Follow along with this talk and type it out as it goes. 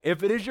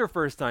If it is your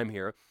first time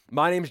here,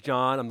 my name's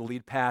John. I'm the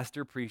lead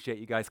pastor. Appreciate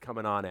you guys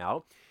coming on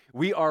out.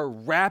 We are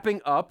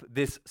wrapping up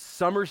this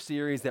summer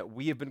series that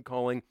we have been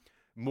calling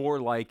More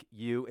Like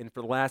You. And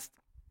for the last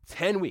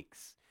 10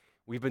 weeks,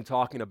 we've been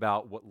talking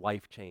about what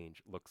life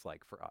change looks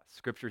like for us.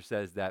 Scripture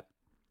says that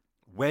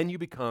when you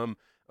become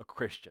a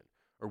Christian,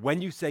 or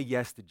when you say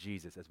yes to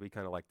Jesus, as we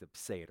kind of like to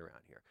say it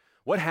around here,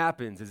 what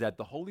happens is that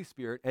the Holy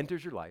Spirit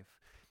enters your life,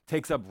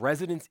 takes up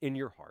residence in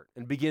your heart,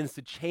 and begins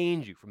to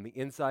change you from the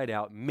inside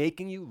out,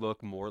 making you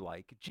look more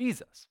like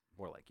Jesus,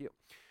 more like you.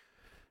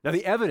 Now,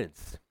 the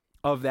evidence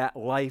of that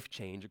life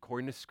change,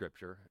 according to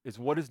Scripture, is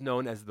what is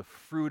known as the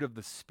fruit of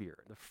the Spirit,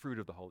 the fruit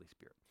of the Holy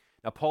Spirit.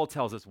 Now, Paul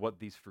tells us what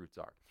these fruits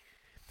are.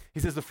 He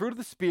says the fruit of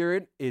the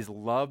Spirit is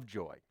love,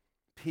 joy,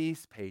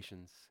 peace,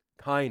 patience,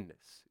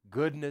 kindness,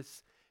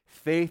 goodness,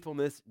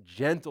 faithfulness,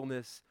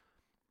 gentleness,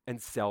 and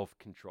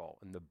self-control.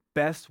 And the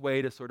best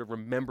way to sort of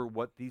remember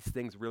what these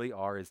things really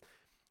are is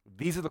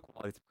these are the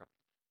qualities of Christ.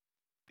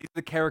 These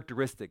are the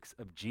characteristics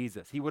of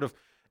Jesus. He would have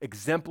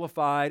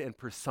exemplified and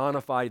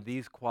personified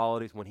these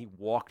qualities when he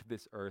walked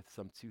this earth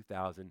some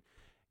 2,000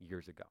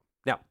 years ago.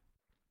 Now,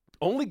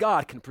 only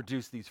God can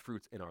produce these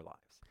fruits in our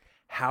lives.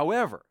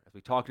 However, as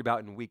we talked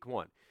about in week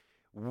 1,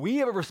 we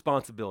have a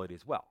responsibility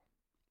as well.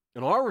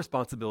 And our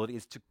responsibility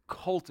is to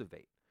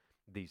cultivate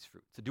these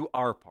fruits, to do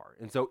our part.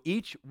 And so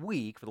each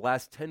week, for the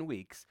last 10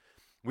 weeks,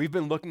 we've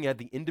been looking at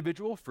the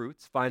individual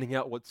fruits, finding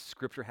out what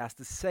Scripture has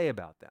to say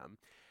about them,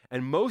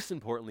 and most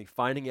importantly,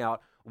 finding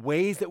out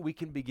ways that we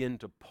can begin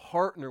to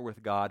partner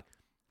with God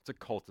to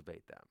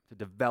cultivate them, to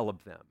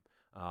develop them,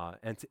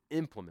 and to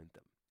implement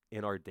them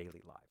in our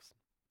daily lives.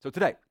 So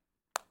today,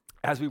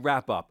 as we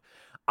wrap up,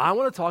 I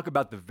want to talk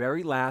about the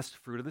very last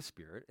fruit of the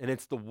Spirit, and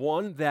it's the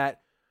one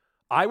that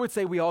I would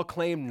say we all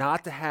claim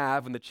not to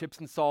have when the chips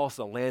and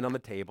salsa land on the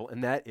table,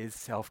 and that is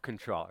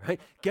self-control, right?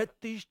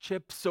 Get these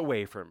chips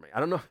away from me. I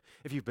don't know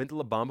if you've been to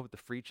La Bamba with the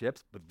free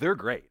chips, but they're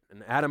great.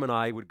 And Adam and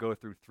I would go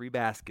through 3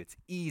 baskets,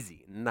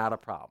 easy, not a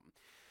problem.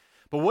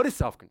 But what is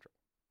self-control?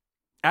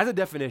 As a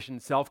definition,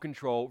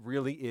 self-control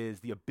really is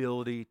the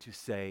ability to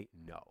say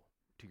no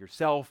to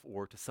yourself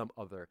or to some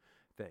other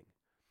thing.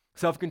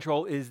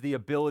 Self-control is the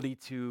ability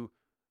to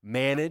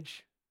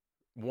manage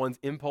one's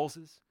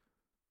impulses,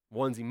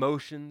 one's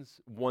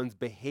emotions, one's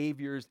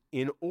behaviors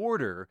in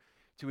order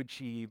to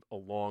achieve a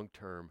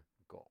long-term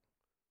goal.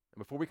 And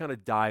before we kind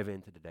of dive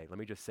into today, let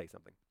me just say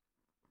something.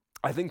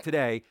 I think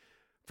today,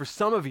 for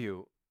some of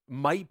you,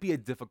 might be a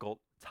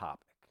difficult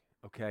topic,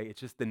 okay? It's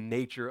just the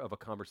nature of a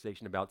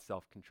conversation about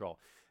self-control.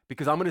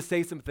 Because I'm going to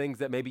say some things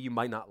that maybe you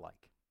might not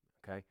like,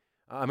 okay?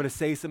 I'm going to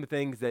say some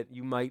things that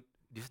you might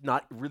just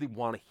not really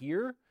want to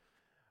hear,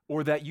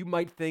 or that you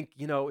might think,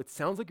 it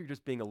sounds like you're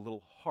just being a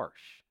little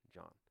harsh,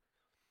 John.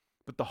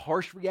 But the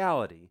harsh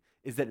reality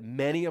is that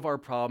many of our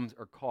problems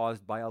are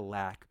caused by a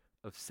lack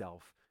of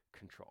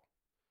self-control.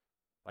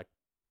 Like,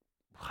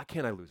 why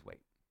can't I lose weight?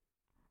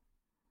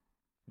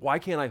 Why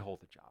can't I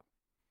hold a job?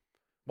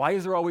 Why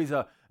is there always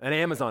an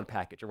Amazon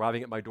package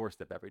arriving at my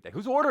doorstep every day?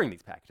 Who's ordering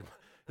these packages?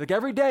 Like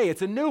every day,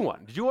 it's a new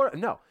one. Did you order?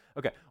 No.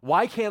 Okay.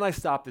 Why can't I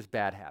stop this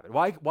bad habit?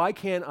 Why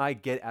can't I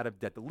get out of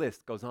debt? The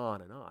list goes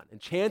on. And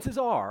chances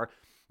are,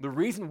 the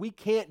reason we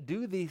can't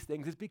do these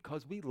things is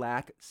because we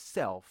lack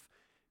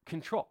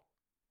self-control.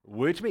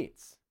 Which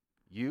means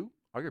you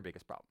are your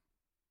biggest problem.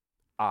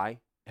 I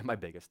am my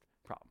biggest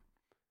problem.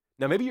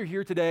 Now, maybe you're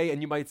here today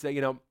and you might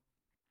say,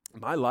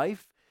 my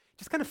life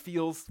just kind of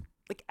feels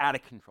like out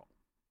of control.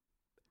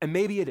 And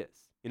maybe it is.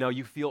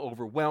 You feel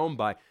overwhelmed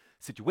by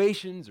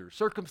situations or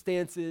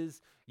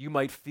circumstances. You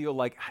might feel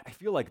like, I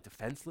feel like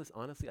defenseless,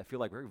 honestly. I feel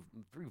like very,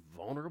 very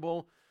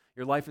vulnerable.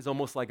 Your life is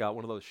almost like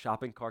one of those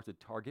shopping carts at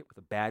Target with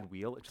a bad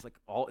wheel. It's just like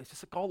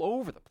all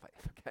over the place,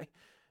 okay?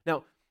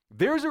 Now,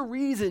 there's a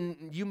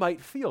reason you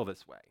might feel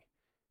this way.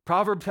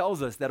 Proverb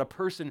tells us that a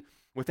person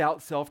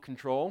without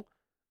self-control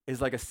is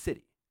like a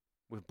city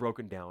with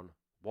broken down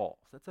walls.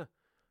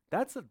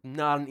 That's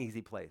not an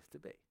easy place to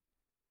be.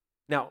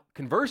 Now,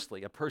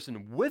 conversely, a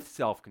person with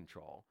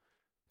self-control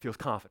feels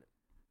confident,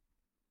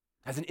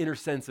 has an inner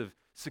sense of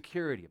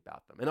security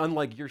about them. And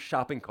unlike your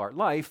shopping cart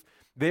life,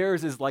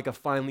 theirs is like a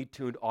finely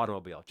tuned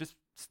automobile. It just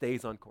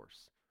stays on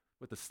course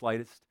with the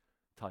slightest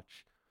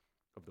touch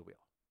of the wheel.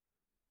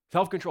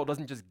 Self-control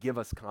doesn't just give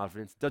us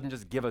confidence, doesn't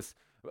just give us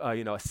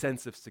a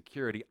sense of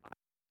security. I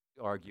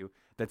argue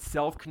that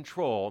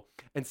self-control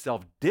and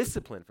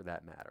self-discipline, for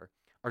that matter,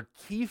 are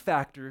key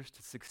factors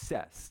to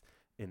success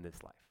in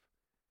this life.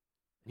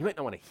 You might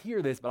not want to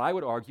hear this, but I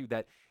would argue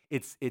that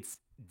it's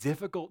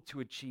difficult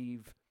to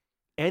achieve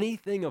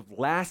anything of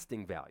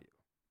lasting value,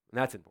 and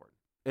that's important,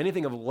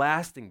 anything of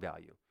lasting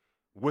value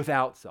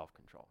without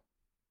self-control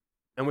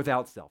and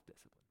without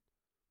self-discipline.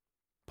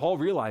 Paul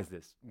realized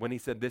this when he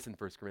said this in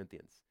 1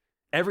 Corinthians.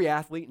 Every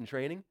athlete in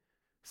training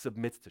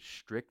submits to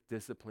strict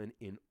discipline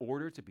in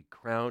order to be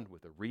crowned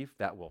with a wreath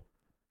that will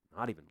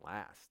not even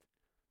last.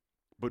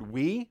 But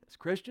we, as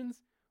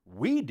Christians,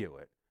 we do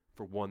it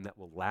for one that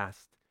will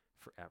last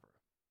forever.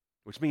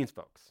 Which means,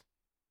 folks,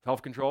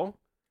 self-control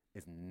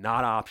is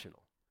not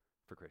optional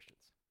for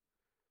Christians.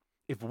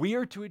 If we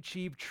are to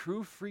achieve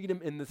true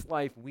freedom in this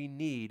life, we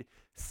need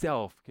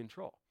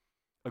self-control.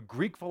 A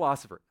Greek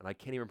philosopher, and I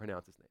can't even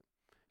pronounce his name,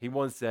 he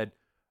once said,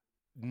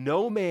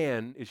 "No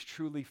man is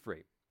truly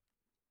free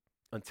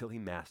until he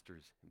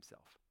masters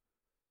himself."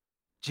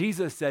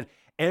 Jesus said,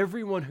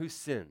 "Everyone who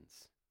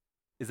sins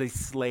is a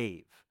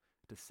slave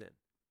to sin."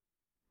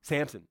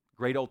 Samson,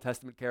 great Old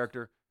Testament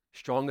character,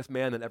 strongest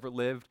man that ever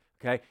lived,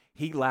 okay?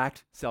 He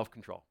lacked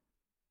self-control.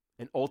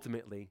 And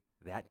ultimately,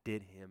 that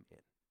did him in.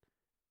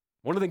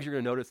 One of the things you're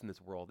going to notice in this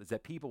world is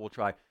that people will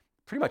try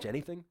pretty much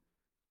anything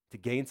to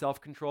gain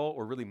self-control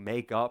or really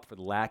make up for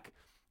the lack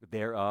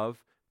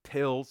thereof.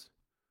 Pills,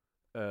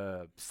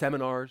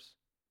 seminars,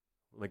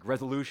 like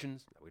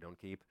resolutions that we don't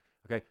keep,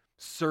 okay?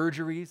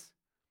 Surgeries.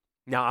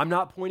 Now, I'm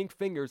not pointing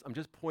fingers, I'm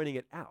just pointing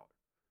it out.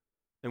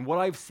 And what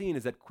I've seen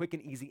is that quick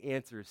and easy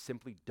answers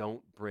simply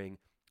don't bring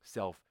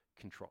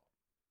self-control.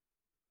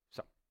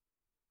 So,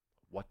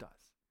 what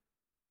does?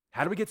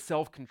 How do we get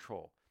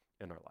self-control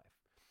in our life?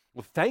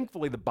 Well,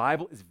 thankfully, the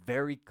Bible is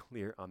very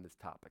clear on this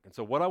topic. And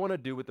so what I want to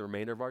do with the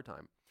remainder of our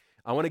time,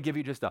 I want to give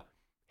you just a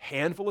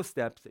handful of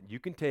steps that you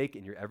can take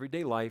in your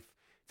everyday life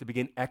to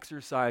begin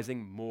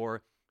exercising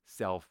more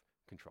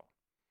self-control.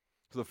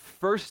 So the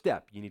first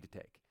step you need to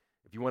take,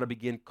 if you want to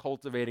begin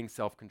cultivating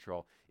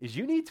self-control, is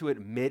you need to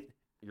admit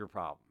your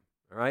problem,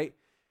 all right?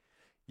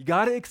 You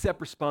got to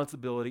accept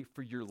responsibility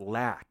for your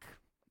lack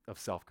of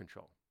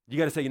self-control. You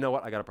got to say, you know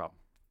what, I got a problem,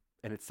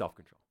 and it's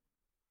self-control.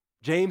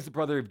 James, the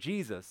brother of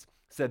Jesus,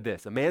 said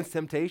this: a man's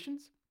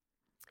temptations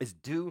is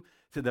due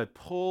to the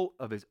pull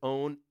of his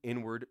own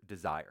inward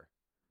desire,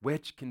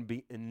 which can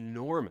be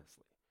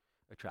enormously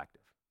attractive,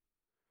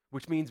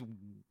 which means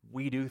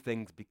we do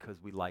things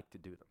because we like to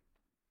do them.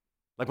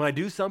 Like when I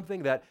do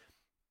something that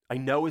I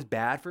know is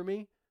bad for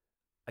me,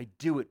 I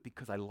do it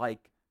because I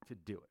like to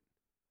do it.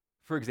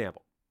 For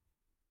example,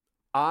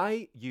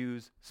 I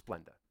use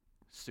Splenda.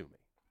 Sue me,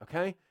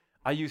 okay?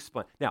 I use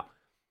Splenda. Now,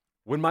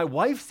 when my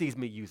wife sees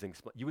me using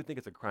Splenda, you would think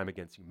it's a crime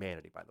against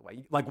humanity, by the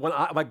way. Like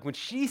when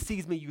she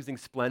sees me using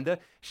Splenda,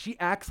 she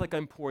acts like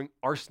I'm pouring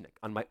arsenic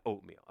on my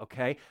oatmeal,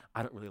 okay?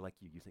 I don't really like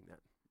you using that,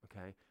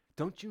 okay?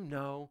 Don't you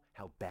know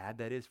how bad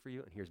that is for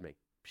you? And here's me.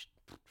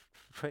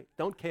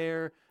 Don't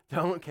care.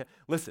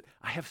 Listen,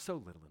 I have so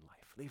little in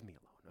life. Leave me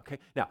alone, okay?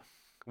 Now,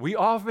 we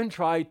often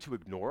try to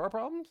ignore our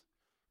problems.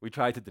 We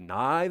try to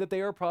deny that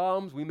they are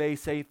problems. We may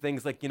say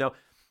things like,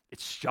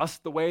 it's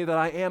just the way that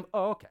I am.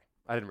 Oh, okay.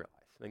 I didn't realize.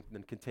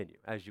 Then continue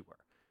as you were.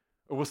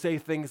 Or we'll say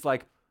things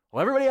like,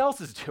 well, everybody else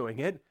is doing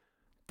it.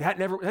 That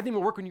didn't even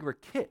work when you were a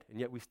kid, and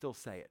yet we still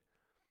say it.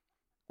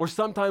 Or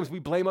sometimes we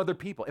blame other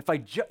people. If I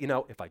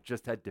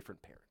just had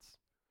different parents.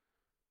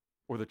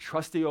 Or the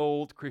trusty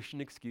old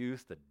Christian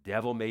excuse, the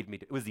devil made me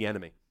do it. Was the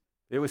enemy.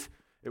 It was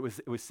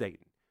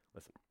Satan.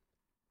 Listen,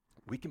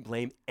 we can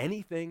blame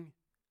anything,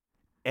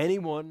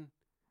 anyone,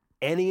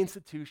 any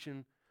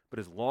institution, but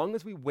as long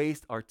as we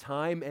waste our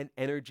time and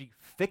energy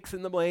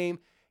fixing the blame,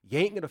 you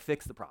ain't going to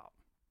fix the problem.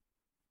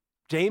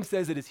 James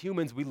says that as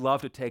humans, we love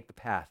to take the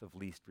path of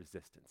least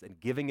resistance, and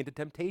giving into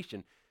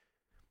temptation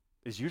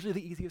is usually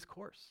the easiest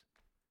course.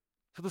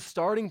 So the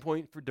starting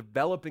point for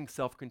developing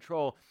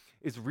self-control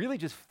is really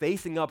just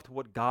facing up to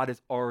what God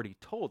has already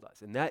told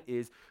us, and that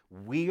is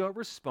we are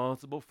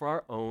responsible for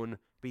our own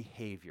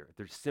behavior.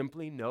 There's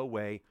simply no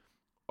way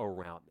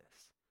around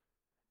this.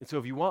 And so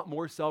if you want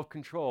more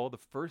self-control, the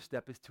first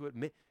step is to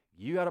admit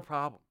you got a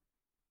problem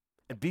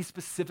and be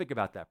specific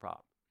about that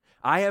problem.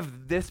 I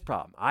have this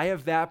problem. I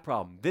have that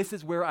problem. This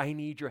is where I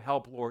need your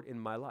help, Lord, in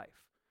my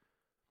life.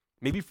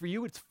 Maybe for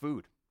you, it's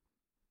food.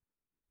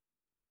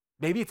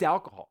 Maybe it's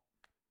alcohol.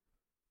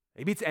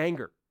 Maybe it's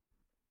anger,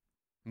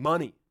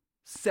 money,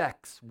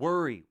 sex,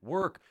 worry,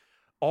 work.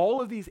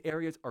 All of these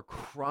areas are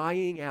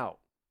crying out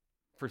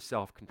for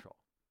self-control.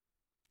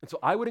 And so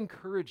I would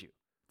encourage you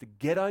to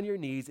get on your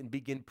knees and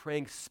begin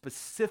praying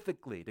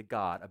specifically to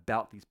God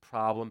about these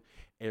problem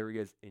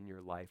areas in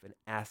your life and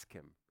ask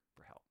Him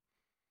for help.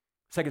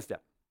 Second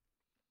step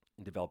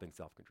in developing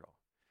self-control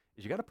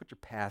is you got to put your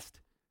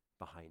past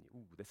behind you.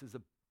 Ooh, this is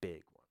a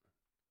big one.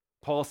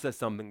 Paul says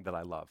something that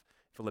I love,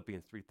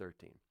 Philippians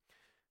 3:13.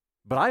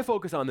 But I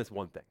focus on this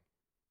one thing,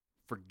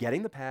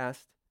 forgetting the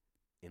past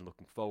and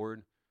looking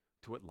forward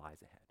to what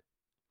lies ahead.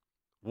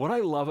 What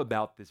I love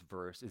about this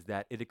verse is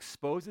that it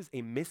exposes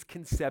a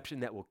misconception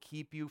that will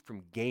keep you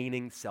from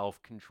gaining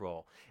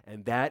self-control,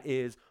 and that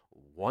is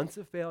once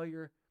a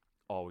failure,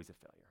 always a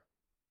failure.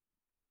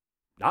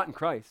 Not in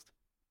Christ.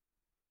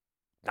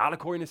 Not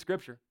according to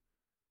Scripture.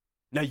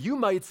 Now, you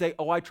might say,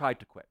 oh, I tried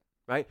to quit,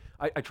 right?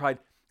 I tried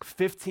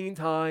 15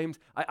 times.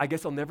 I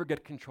guess I'll never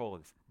get control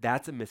of this.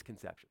 That's a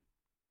misconception.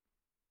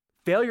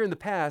 Failure in the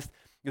past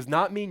does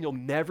not mean you'll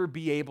never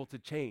be able to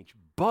change.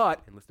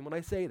 But, and listen when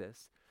I say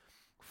this,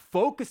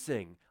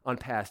 focusing on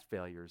past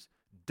failures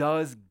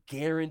does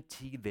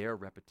guarantee their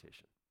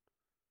repetition.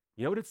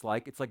 You know what it's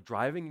like? It's like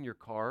driving in your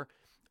car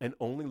and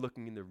only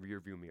looking in the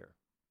rearview mirror.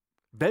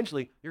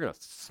 Eventually, you're going to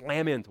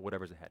slam into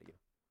whatever's ahead of you.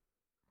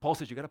 Paul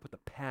says you got to put the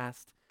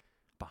past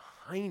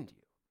behind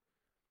you.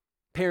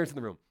 Parents in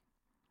the room,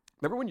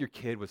 remember when your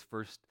kid was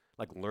first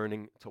like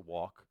learning to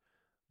walk.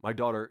 My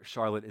daughter,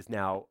 Charlotte, is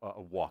now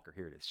a walker.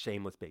 Here it is,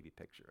 shameless baby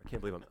picture. I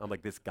can't believe I'm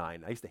like this guy,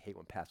 and I used to hate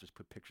when pastors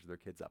put pictures of their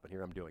kids up, and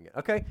here I'm doing it.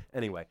 Okay,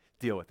 anyway,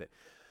 deal with it.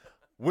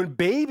 When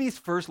babies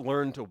first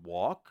learn to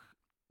walk,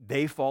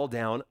 they fall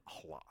down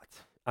a lot.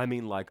 I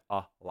mean, like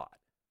a lot.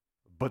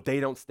 But they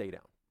don't stay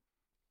down.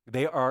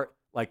 They are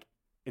like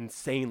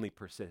insanely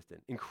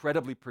persistent,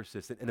 incredibly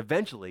persistent, and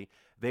eventually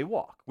they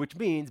walk, which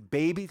means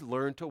babies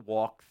learn to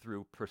walk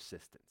through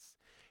persistence.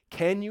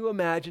 Can you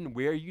imagine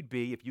where you'd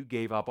be if you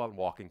gave up on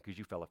walking because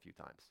you fell a few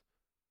times?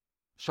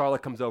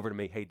 Charlotte comes over to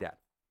me, hey, Dad.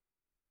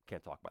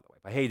 Can't talk, by the way,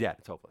 but hey, Dad,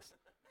 it's hopeless.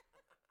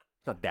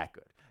 It's not that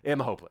good. I'm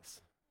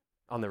hopeless.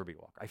 I'll never be a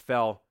walker. I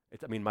fell.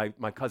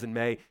 My cousin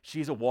May,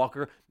 she's a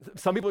walker.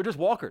 Some people are just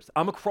walkers.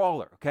 I'm a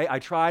crawler, okay? I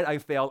tried, I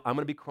failed. I'm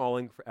going to be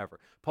crawling forever.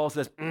 Paul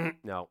says,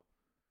 no.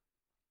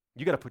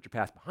 You got to put your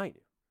past behind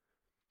you.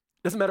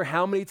 Doesn't matter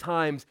how many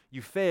times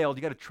you failed,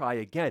 you got to try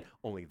again.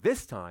 Only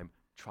this time,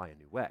 try a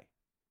new way.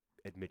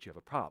 Admit you have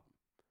a problem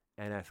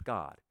and ask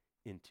God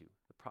into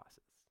the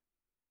process.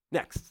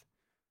 Next,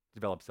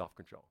 develop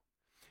self-control.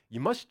 You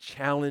must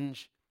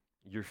challenge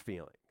your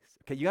feelings.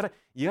 Okay, you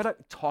gotta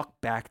talk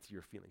back to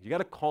your feelings. You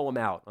gotta call them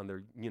out on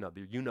their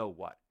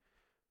what.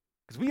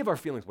 Because we give our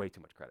feelings way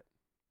too much credit.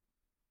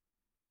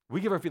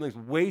 We give our feelings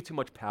way too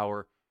much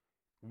power,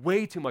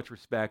 way too much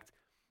respect.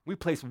 We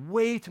place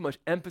way too much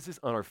emphasis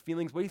on our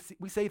feelings. We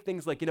say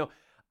things like,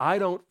 I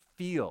don't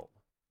feel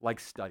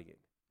like studying.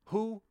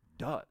 Who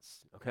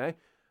does? Okay?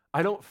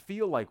 I don't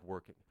feel like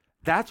working.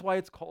 That's why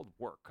it's called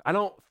work. I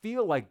don't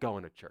feel like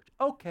going to church.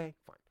 Okay,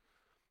 fine.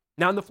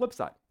 Now on the flip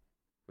side,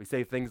 we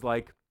say things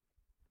like,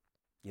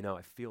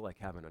 I feel like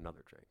having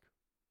another drink.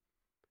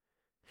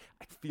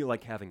 I feel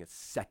like having a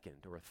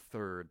second or a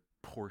third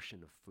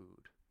portion of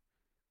food.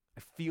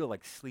 I feel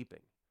like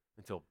sleeping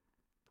until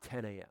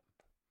 10 a.m.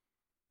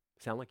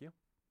 Sound like you?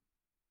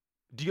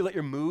 Do you let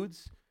your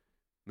moods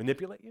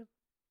manipulate you?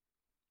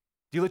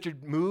 Do you let your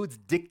moods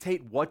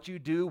dictate what you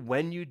do,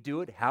 when you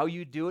do it, how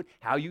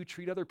you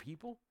treat other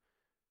people?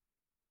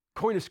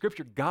 According to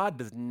Scripture, God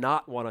does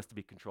not want us to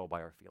be controlled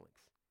by our feelings.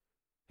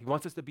 He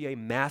wants us to be a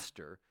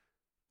master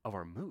of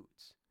our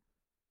moods.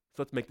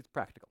 So let's make this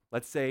practical.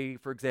 Let's say,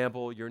 for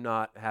example, you're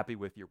not happy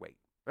with your weight.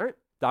 All right?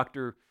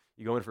 Doctor,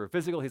 you go in for a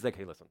physical. He's like,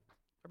 hey, listen,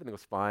 everything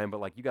was fine,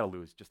 but you got to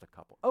lose just a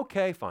couple.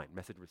 Okay, fine.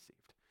 Message received.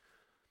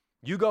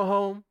 You go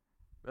home,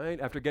 right,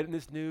 after getting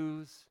this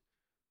news.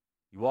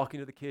 You walk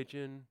into the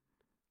kitchen.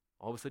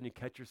 All of a sudden, you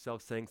catch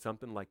yourself saying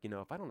something like,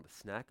 if I don't have a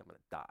snack, I'm going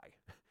to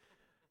die.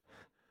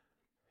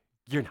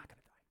 You're not going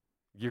to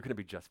die. You're going to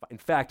be just fine. In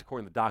fact,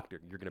 according to the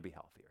doctor, you're going to be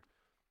healthier.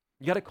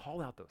 You got to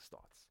call out those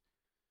thoughts.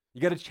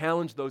 You got to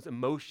challenge those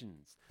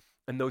emotions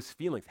and those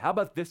feelings. How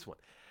about this one?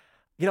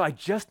 I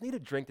just need a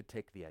drink to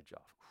take the edge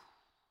off.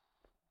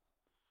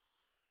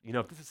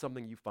 If this is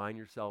something you find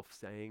yourself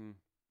saying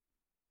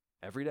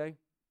every day,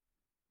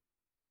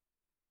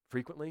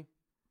 frequently,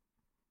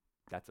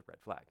 that's a red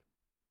flag.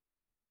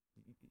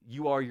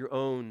 You are your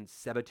own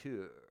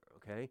saboteur,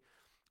 okay?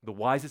 The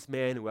wisest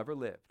man who ever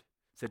lived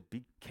said,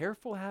 be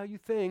careful how you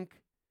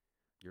think.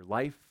 Your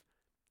life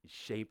is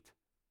shaped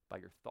by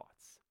your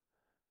thoughts.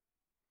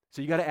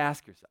 So you got to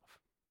ask yourself,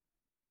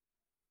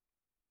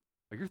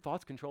 are your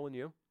thoughts controlling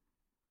you?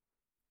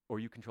 Or are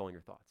you controlling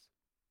your thoughts?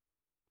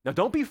 Now,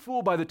 don't be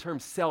fooled by the term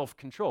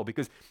self-control,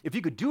 because if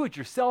you could do it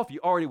yourself,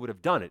 you already would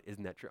have done it.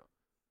 Isn't that true?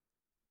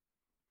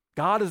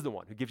 God is the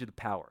one who gives you the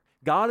power.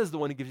 God is the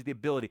one who gives you the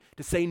ability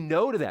to say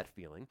no to that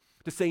feeling,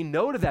 to say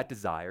no to that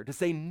desire, to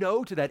say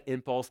no to that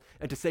impulse,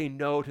 and to say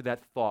no to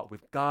that thought.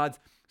 With God's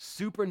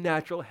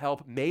supernatural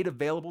help made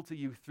available to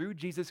you through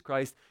Jesus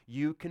Christ,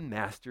 you can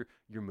master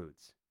your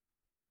moods.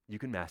 You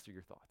can master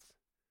your thoughts.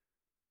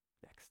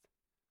 Next,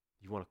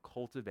 you want to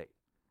cultivate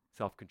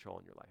self-control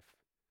in your life.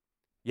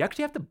 You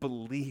actually have to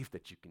believe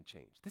that you can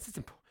change. This is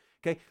important.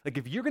 Okay,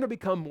 if you're going to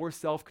become more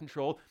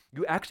self-controlled,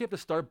 you actually have to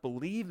start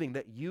believing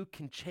that you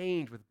can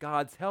change with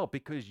God's help,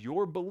 because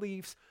your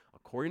beliefs,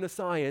 according to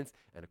science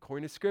and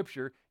according to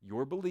Scripture,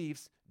 your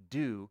beliefs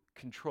do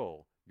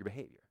control your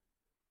behavior.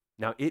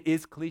 Now, it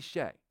is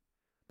cliche,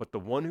 but the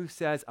one who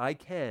says I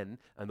can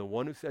and the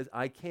one who says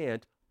I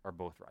can't are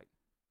both right.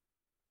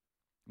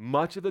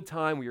 Much of the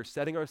time, we are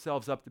setting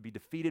ourselves up to be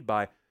defeated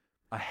by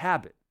a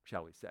habit,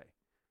 shall we say,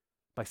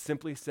 by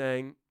simply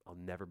saying, I'll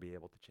never be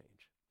able to change.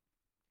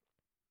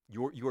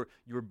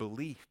 Your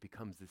belief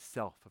becomes this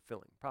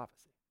self-fulfilling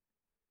prophecy.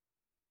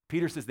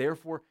 Peter says,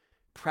 therefore,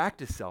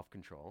 practice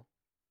self-control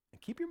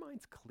and keep your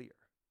minds clear.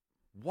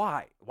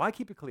 Why? Why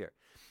keep it clear?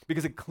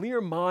 Because a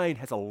clear mind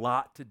has a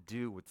lot to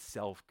do with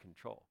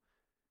self-control.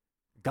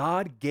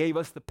 God gave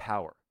us the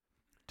power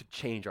to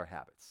change our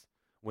habits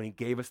when he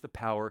gave us the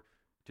power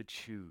to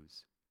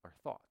choose our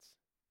thoughts.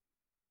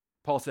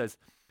 Paul says,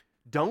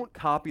 don't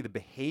copy the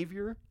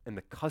behavior and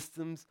the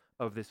customs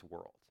of this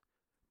world,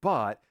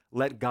 but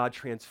let God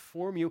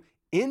transform you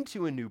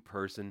into a new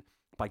person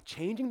by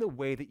changing the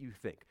way that you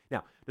think.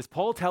 Now, does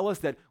Paul tell us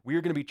that we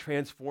are going to be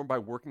transformed by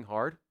working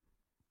hard?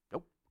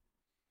 Nope.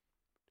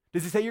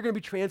 Does he say you're going to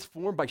be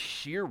transformed by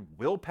sheer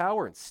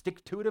willpower and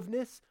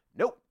stick-to-itiveness?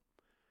 Nope.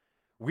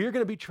 We're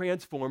going to be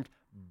transformed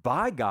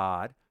by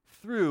God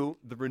through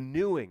the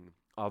renewing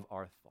of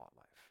our thought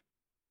life.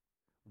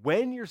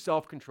 When your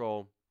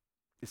self-control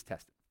is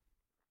tested,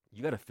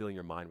 you got to fill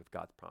your mind with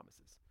God's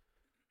promises.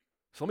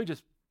 So let me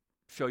just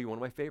show you one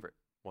of my favorite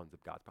ones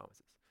of God's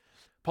promises.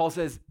 Paul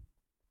says,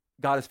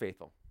 God is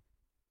faithful.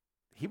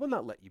 He will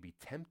not let you be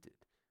tempted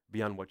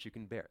beyond what you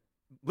can bear.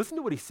 Listen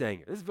to what he's saying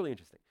here. This is really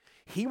interesting.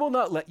 He will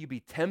not let you be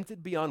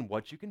tempted beyond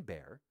what you can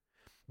bear,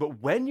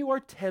 but when you are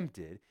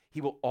tempted, he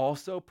will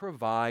also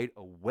provide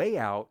a way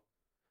out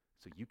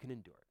so you can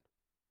endure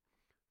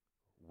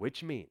it.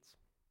 Which means,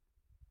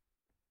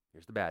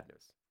 here's the bad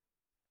news.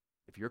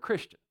 If you're a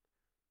Christian,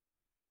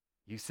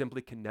 you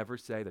simply can never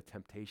say the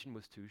temptation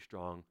was too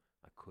strong,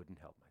 I couldn't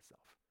help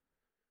myself.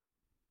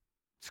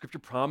 Scripture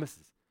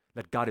promises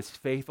that God is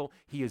faithful,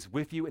 he is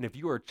with you, and if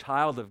you are a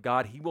child of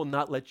God, he will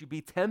not let you be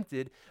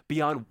tempted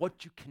beyond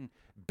what you can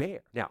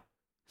bear. Now,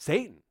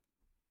 Satan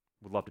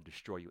would love to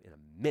destroy you in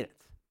a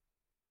minute,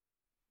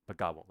 but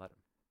God won't let him.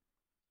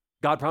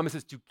 God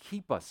promises to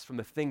keep us from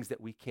the things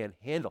that we can't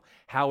handle.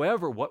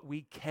 However, what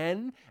we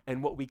can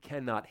and what we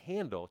cannot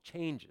handle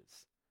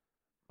changes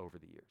over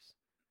the years.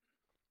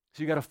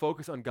 So you got to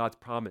focus on God's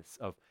promise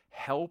of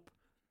help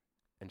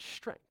and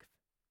strength.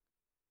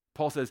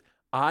 Paul says,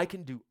 I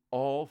can do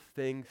all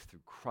things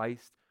through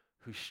Christ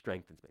who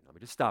strengthens me. Now, let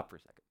me just stop for a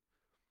second.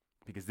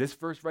 Because this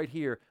verse right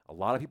here, a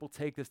lot of people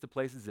take this to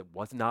places it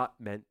was not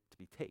meant to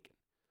be taken.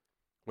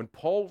 When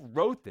Paul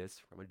wrote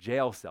this from a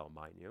jail cell,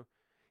 mind you,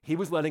 he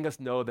was letting us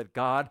know that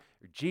God,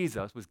 or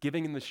Jesus, was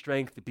giving him the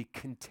strength to be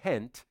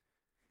content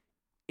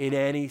in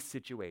any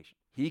situation.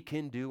 He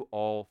can do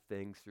all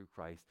things through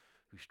Christ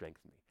who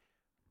strengthens me.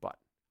 But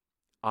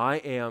I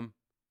am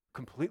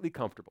completely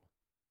comfortable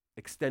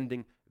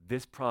extending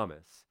this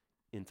promise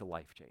into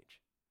life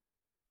change.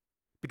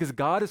 Because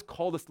God has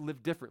called us to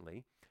live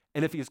differently,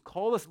 and if he has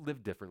called us to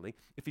live differently,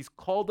 if he's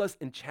called us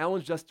and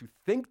challenged us to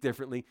think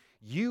differently,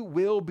 you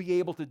will be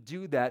able to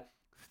do that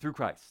through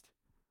Christ,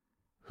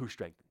 who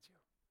strengthens you.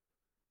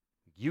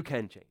 You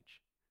can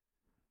change.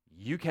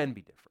 You can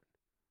be different.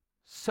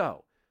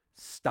 So,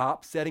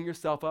 stop setting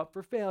yourself up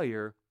for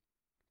failure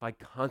by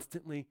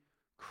constantly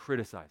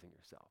criticizing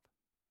yourself.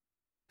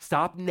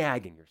 Stop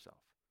nagging yourself.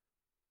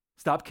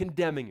 Stop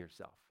condemning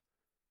yourself.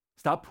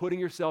 Stop putting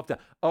yourself down.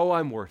 Oh,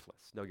 I'm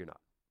worthless. No, you're not.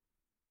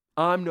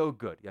 I'm no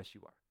good. Yes,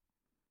 you are.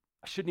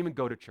 I shouldn't even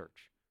go to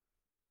church.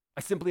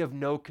 I simply have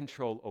no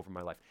control over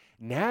my life.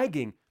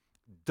 Nagging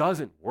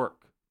doesn't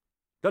work.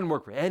 Doesn't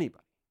work for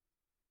anybody.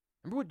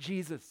 Remember what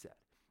Jesus said.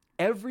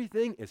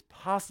 Everything is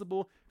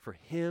possible for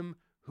him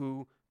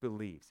who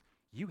believes.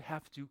 You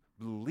have to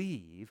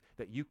believe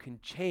that you can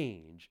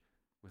change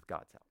with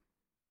God's help.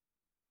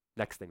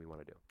 Next thing we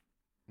want to do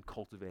in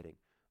cultivating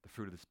the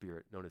fruit of the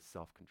Spirit known as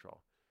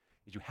self-control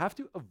is you have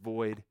to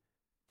avoid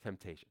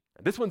temptation.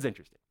 And this one's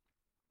interesting.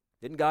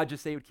 Didn't God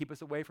just say he would keep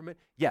us away from it?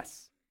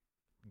 Yes,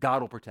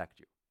 God will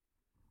protect you,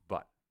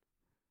 but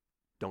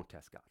don't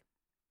test God.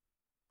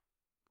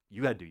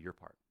 You got to do your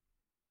part.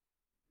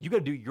 You got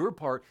to do your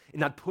part in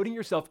not putting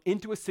yourself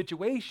into a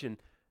situation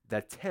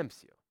that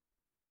tempts you.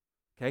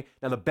 Okay?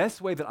 Now, the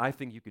best way that I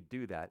think you could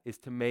do that is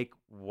to make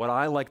what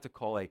I like to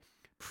call a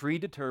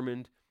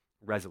predetermined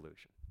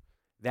resolution.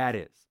 That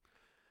is,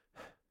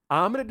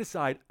 I'm going to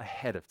decide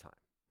ahead of time,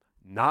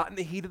 not in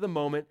the heat of the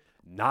moment,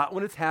 not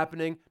when it's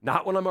happening,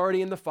 not when I'm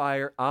already in the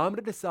fire. I'm going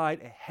to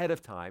decide ahead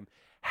of time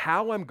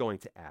how I'm going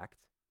to act,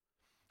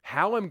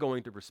 how I'm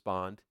going to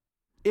respond,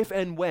 if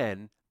and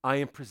when I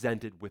am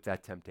presented with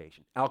that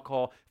temptation.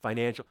 Alcohol,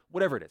 financial,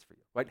 whatever it is for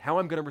you, right? How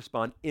I'm going to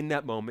respond in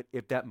that moment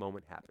if that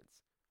moment happens.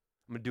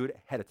 I'm going to do it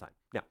ahead of time.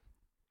 Now,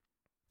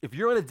 if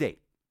you're on a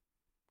date,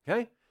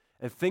 okay,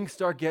 and things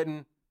start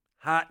getting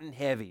hot and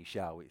heavy,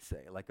 shall we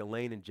say, like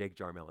Elaine and Jake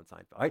Jarmel and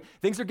Seinfeld, right?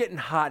 Things are getting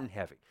hot and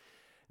heavy.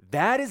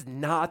 That is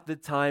not the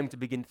time to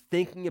begin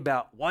thinking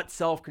about what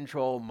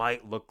self-control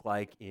might look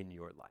like in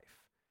your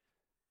life.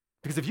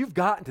 Because if you've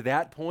gotten to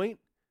that point,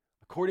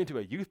 according to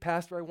a youth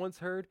pastor I once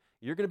heard,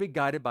 you're going to be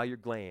guided by your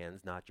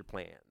glands, not your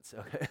plans.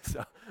 Okay,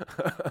 so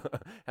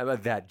how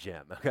about that,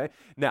 Jim? Okay,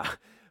 now,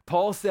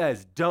 Paul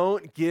says,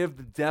 don't give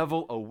the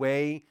devil a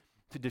way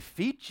to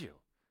defeat you.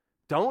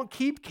 Don't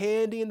keep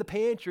candy in the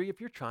pantry if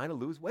you're trying to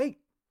lose weight.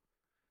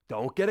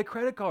 Don't get a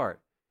credit card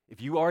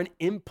if you are an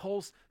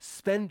impulse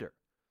spender.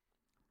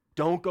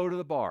 Don't go to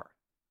the bar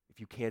if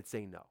you can't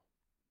say no.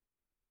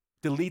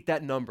 Delete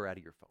that number out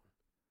of your phone.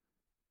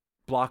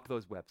 Block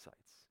those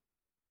websites.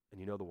 And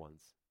you know the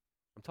ones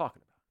I'm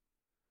talking about.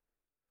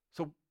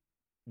 So,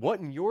 what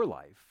in your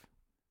life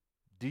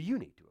do you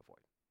need to avoid?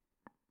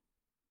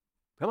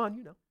 Come on,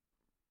 you know.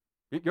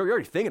 You're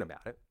already thinking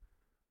about it.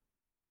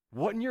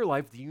 What in your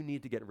life do you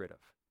need to get rid of?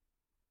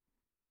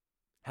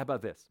 How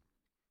about this?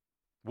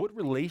 What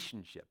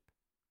relationship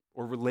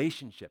or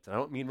relationships, and I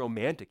don't mean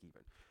romantic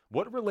even,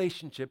 what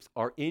relationships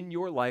are in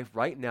your life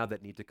right now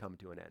that need to come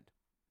to an end?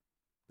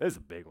 This is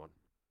a big one.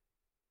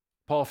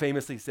 Paul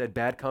famously said,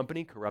 bad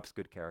company corrupts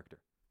good character.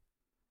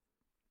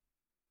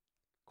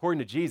 According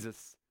to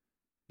Jesus,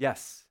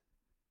 yes,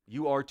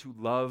 you are to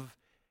love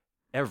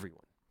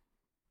everyone.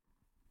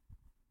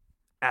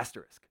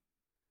 Asterisk.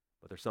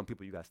 But there's some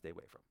people you got to stay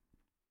away from.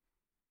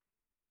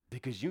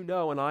 Because you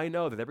know and I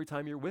know that every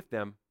time you're with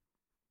them,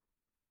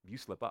 you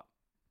slip up.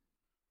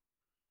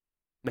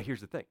 Now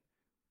here's the thing.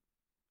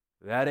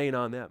 That ain't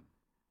on them.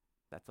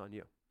 That's on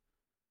you.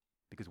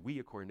 Because we,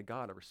 according to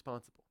God, are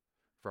responsible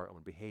for our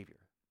own behavior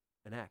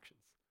and actions.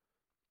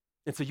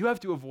 And so you have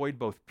to avoid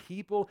both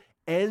people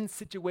and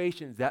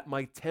situations that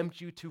might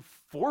tempt you to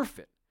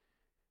forfeit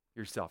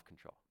your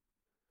self-control.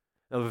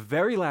 Now, the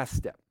very last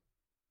step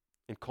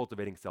in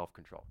cultivating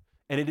self-control,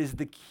 and it is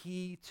the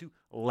key to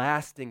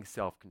lasting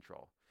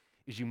self-control,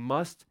 is you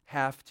must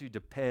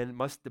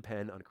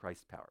depend on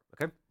Christ's power,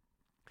 okay?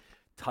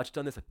 Touched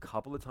on this a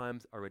couple of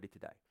times already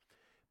today.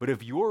 But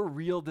if your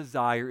real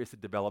desire is to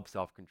develop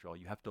self-control,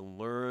 you have to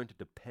learn to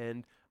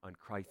depend on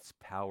Christ's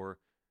power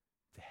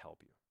to help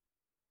you.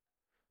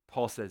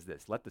 Paul says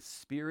this, let the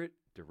Spirit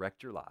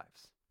direct your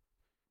lives,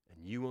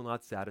 and you will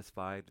not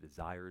satisfy the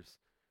desires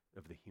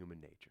of the human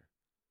nature.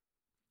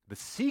 The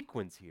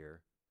sequence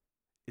here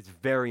is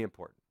very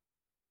important,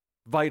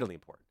 vitally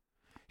important.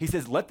 He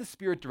says, let the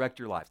Spirit direct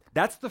your lives.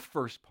 That's the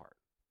first part.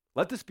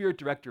 Let the Spirit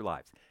direct your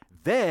lives.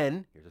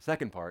 Then, here's the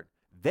second part,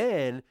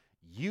 then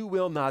you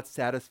will not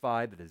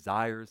satisfy the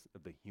desires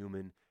of the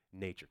human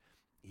nature.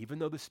 Even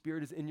though the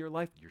Spirit is in your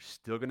life, you're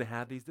still going to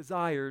have these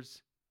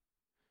desires.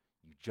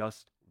 You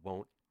just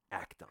won't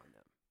act on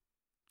them.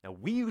 Now,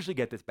 we usually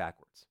get this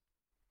backwards.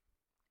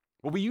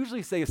 What we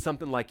usually say is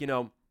something like,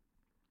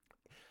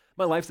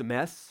 my life's a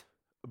mess,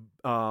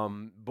 but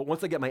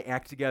once I get my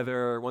act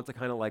together, once I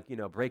kind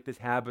of break this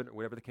habit or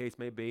whatever the case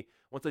may be,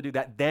 once I do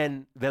that,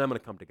 then I'm going to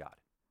come to God.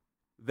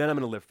 Then I'm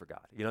going to live for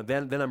God.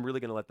 Then I'm really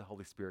going to let the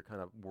Holy Spirit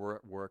kind of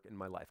work in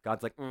my life.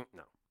 God's like, no,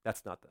 that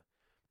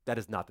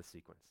is not the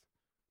sequence.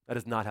 That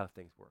is not how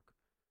things work.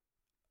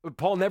 But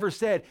Paul never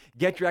said,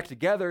 get your act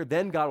together,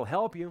 then God will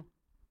help you.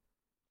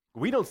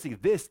 We don't see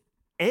this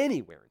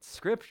anywhere in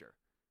Scripture.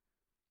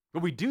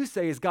 What we do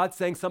say is God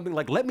saying something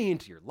like, let me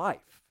into your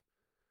life.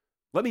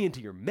 Let me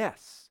into your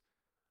mess.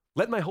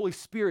 Let my Holy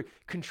Spirit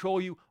control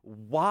you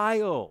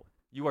while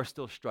you are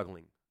still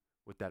struggling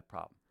with that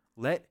problem.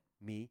 Let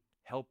me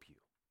help you.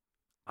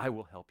 I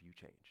will help you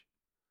change.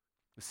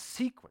 The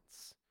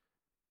sequence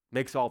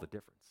makes all the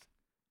difference,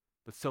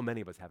 but so many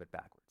of us have it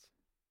backwards.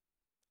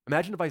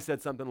 Imagine if I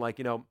said something like,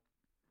 I'm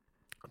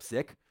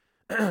sick,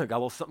 got a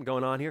little something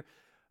going on here,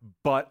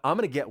 but I'm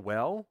going to get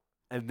well,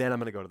 and then I'm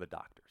going to go to the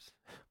doctors.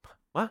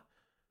 What?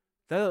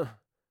 That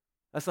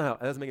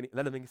doesn't make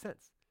any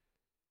sense.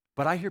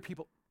 But I hear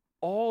people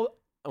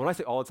when I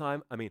say all the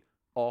time, I mean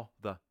all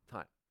the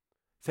time,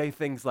 say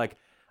things like,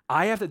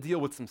 I have to deal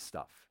with some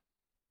stuff,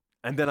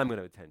 and then I'm going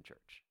to attend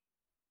church.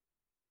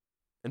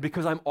 And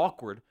because I'm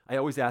awkward, I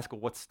always ask,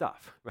 well, what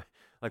stuff? Right?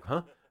 Like,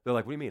 huh? They're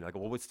like, what do you mean? I go,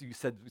 well, you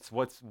said,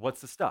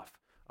 what's the stuff?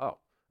 Oh,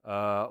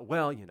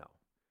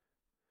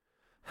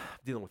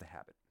 dealing with a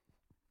habit.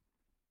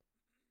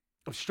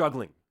 I'm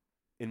struggling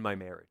in my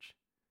marriage.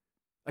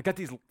 I got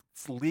this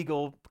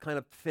legal kind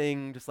of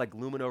thing just like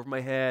looming over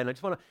my head, and I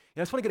just want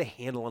to get a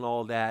handle on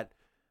all of that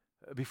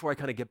before I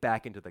kind of get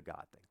back into the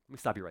God thing. Let me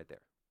stop you right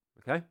there,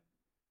 okay?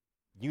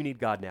 You need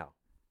God now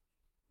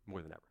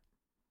more than ever.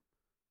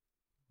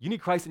 You need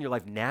Christ in your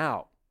life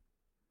now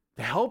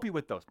to help you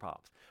with those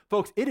problems.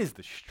 Folks, it is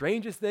the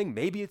strangest thing.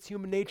 Maybe it's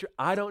human nature.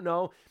 I don't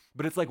know.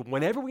 But it's like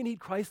whenever we need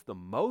Christ the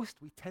most,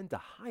 we tend to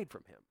hide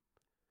from him.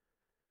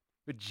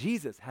 But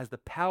Jesus has the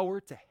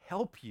power to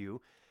help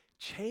you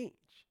change.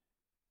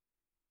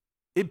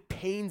 It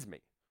pains me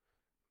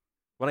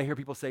when I hear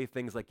people say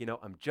things like,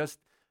 I'm just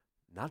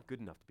not good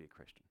enough to be a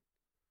Christian,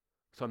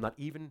 so I'm not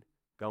even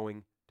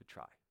going to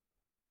try.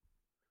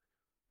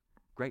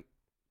 Great.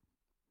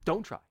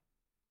 Don't try.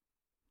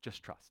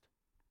 Just trust.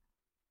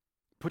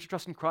 Put your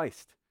trust in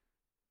Christ.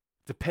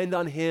 Depend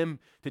on him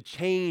to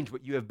change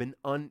what you have been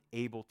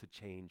unable to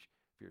change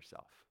for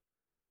yourself.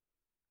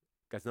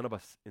 Guys, none of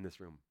us in this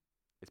room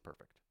is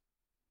perfect.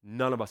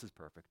 None of us is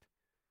perfect.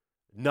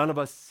 None of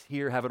us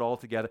here have it all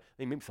together.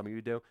 I mean, maybe some of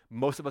you do.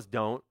 Most of us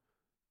don't.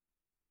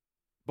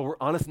 But we're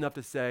honest enough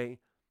to say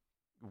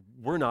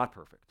we're not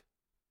perfect.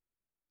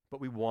 But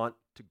we want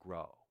to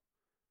grow.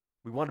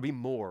 We want to be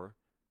more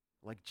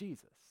like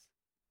Jesus.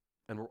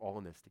 And we're all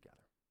in this together.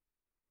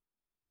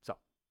 So,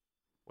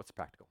 what's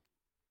practical?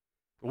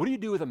 What do you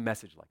do with a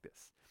message like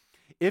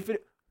this?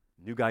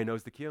 New guy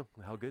knows the cue.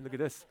 How good, look at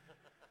this.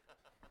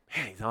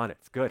 Man, he's on it,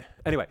 it's good.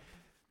 Anyway,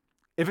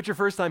 if it's your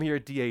first time here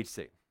at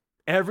DHC,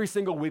 every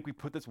single week we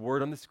put this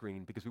word on the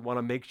screen because we want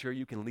to make sure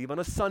you can leave on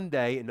a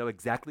Sunday and know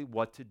exactly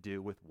what to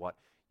do with what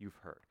you've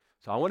heard.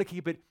 So I want to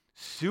keep it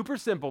super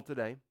simple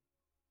today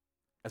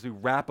as we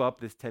wrap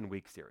up this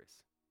 10-week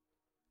series.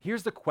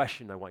 Here's the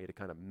question I want you to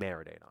kind of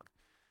marinate on.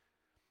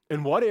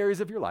 In what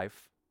areas of your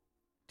life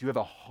do you have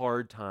a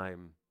hard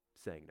time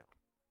saying no?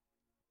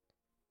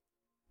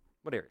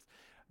 What areas?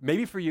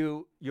 Maybe for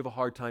you, you have a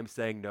hard time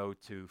saying no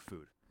to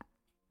food,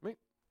 right?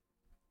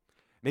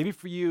 Maybe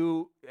for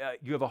you,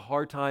 you have a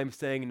hard time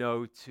saying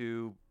no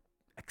to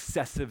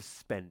excessive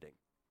spending,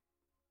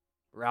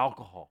 or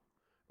alcohol,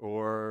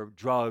 or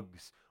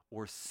drugs,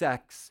 or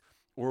sex,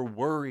 or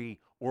worry,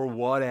 or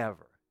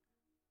whatever?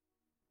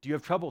 Do you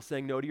have trouble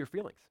saying no to your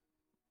feelings?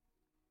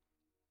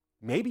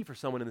 Maybe for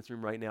someone in this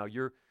room right now,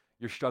 you're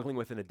struggling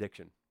with an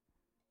addiction,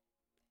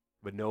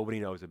 but nobody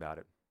knows about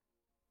it.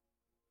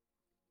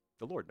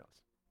 The Lord knows.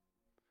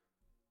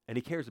 And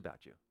he cares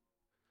about you.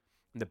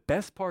 And the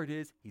best part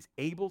is he's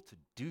able to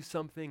do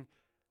something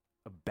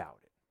about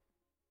it.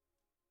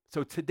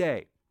 So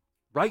today,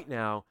 right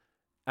now,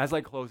 as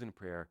I close in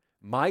prayer,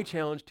 my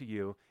challenge to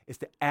you is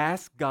to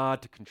ask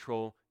God to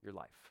control your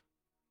life.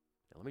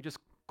 Now, let me just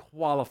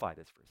qualify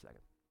this for a second.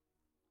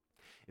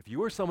 If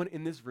you are someone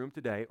in this room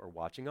today, or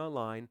watching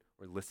online,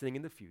 or listening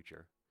in the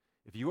future,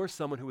 if you are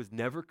someone who has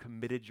never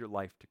committed your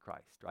life to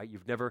Christ, right?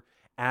 You've never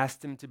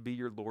asked him to be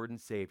your Lord and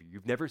Savior.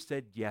 You've never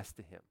said yes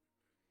to him.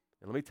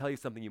 And let me tell you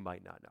something you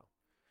might not know.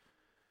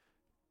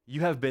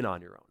 You have been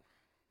on your own.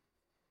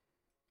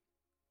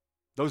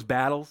 Those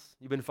battles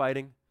you've been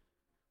fighting,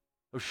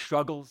 those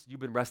struggles you've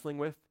been wrestling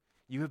with,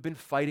 you have been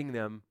fighting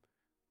them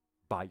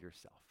by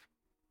yourself.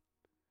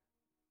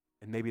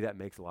 And maybe that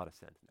makes a lot of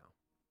sense now.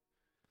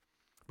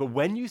 But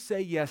when you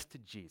say yes to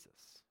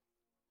Jesus,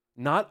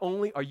 not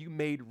only are you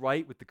made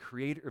right with the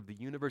creator of the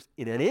universe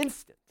in an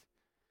instant,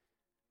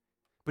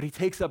 but he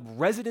takes up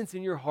residence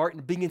in your heart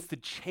and begins to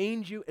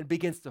change you and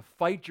begins to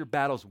fight your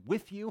battles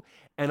with you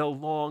and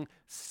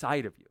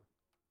alongside of you.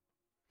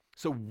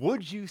 So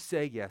would you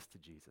say yes to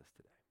Jesus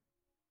today?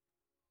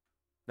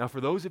 Now,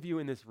 for those of you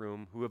in this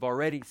room who have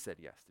already said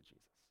yes to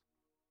Jesus,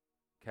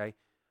 okay,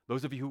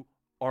 those of you who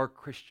are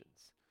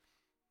Christians,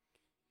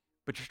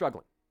 but you're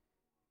struggling,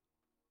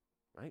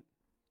 right?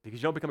 Because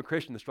you don't become a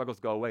Christian, the struggles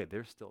go away.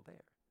 They're still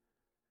there.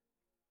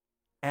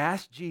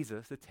 Ask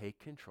Jesus to take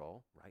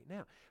control right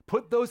now.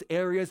 Put those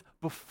areas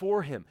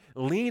before him.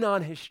 Lean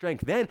on his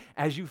strength. Then,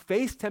 as you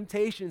face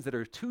temptations that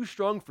are too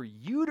strong for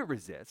you to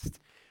resist,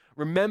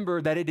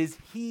 remember that it is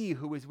he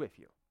who is with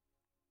you,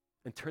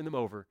 and turn them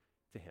over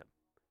to him.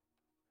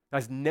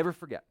 Guys, never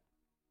forget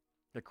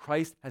that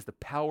Christ has the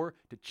power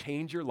to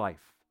change your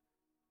life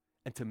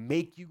and to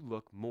make you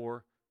look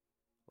more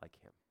like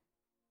him.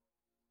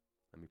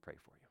 Let me pray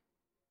for you.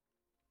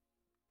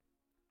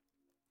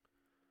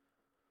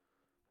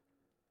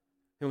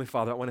 Heavenly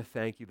Father, I want to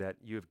thank you that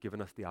you have given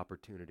us the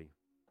opportunity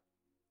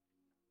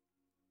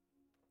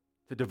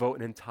to devote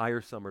an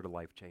entire summer to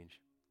life change,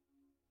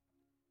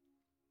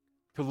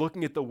 to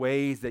looking at the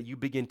ways that you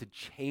begin to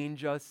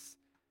change us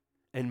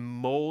and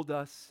mold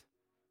us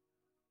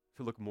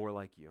to look more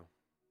like you.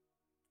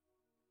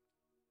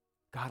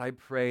 God, I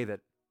pray that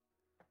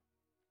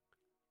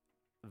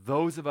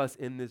those of us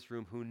in this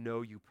room who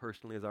know you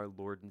personally as our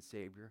Lord and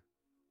Savior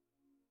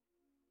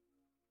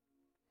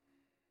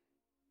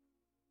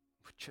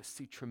would just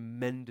see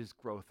tremendous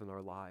growth in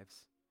our lives,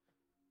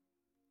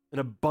 an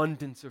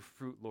abundance of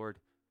fruit, Lord,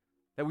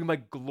 that we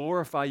might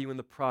glorify you in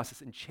the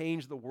process and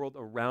change the world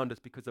around us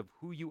because of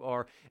who you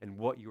are and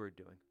what you are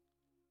doing.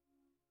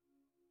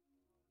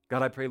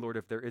 God, I pray, Lord,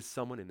 if there is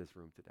someone in this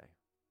room today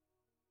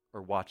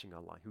or watching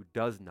online who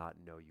does not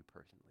know you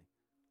personally,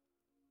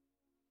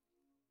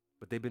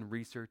 but they've been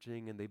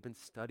researching and they've been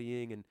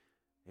studying and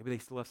maybe they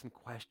still have some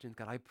questions,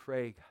 God, I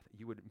pray, God, that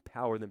you would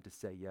empower them to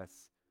say yes,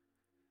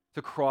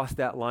 to cross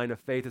that line of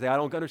faith, to say, I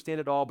don't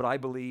understand it all, but I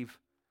believe.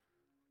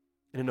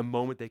 And in a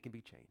moment, they can be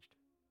changed.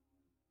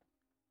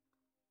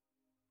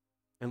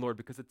 And Lord,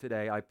 because of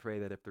today, I pray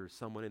that if there's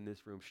someone in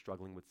this room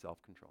struggling with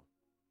self-control,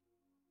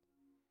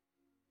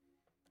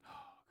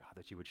 God,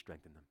 that you would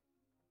strengthen them,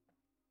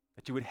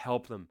 that you would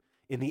help them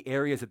in the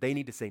areas that they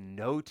need to say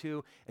no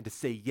to and to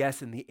say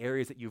yes in the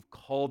areas that you've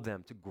called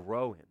them to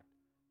grow in.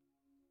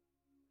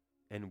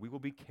 And we will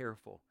be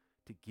careful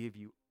to give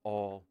you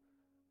all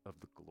of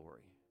the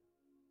glory.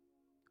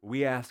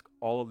 We ask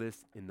all of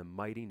this in the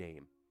mighty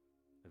name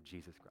of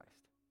Jesus Christ.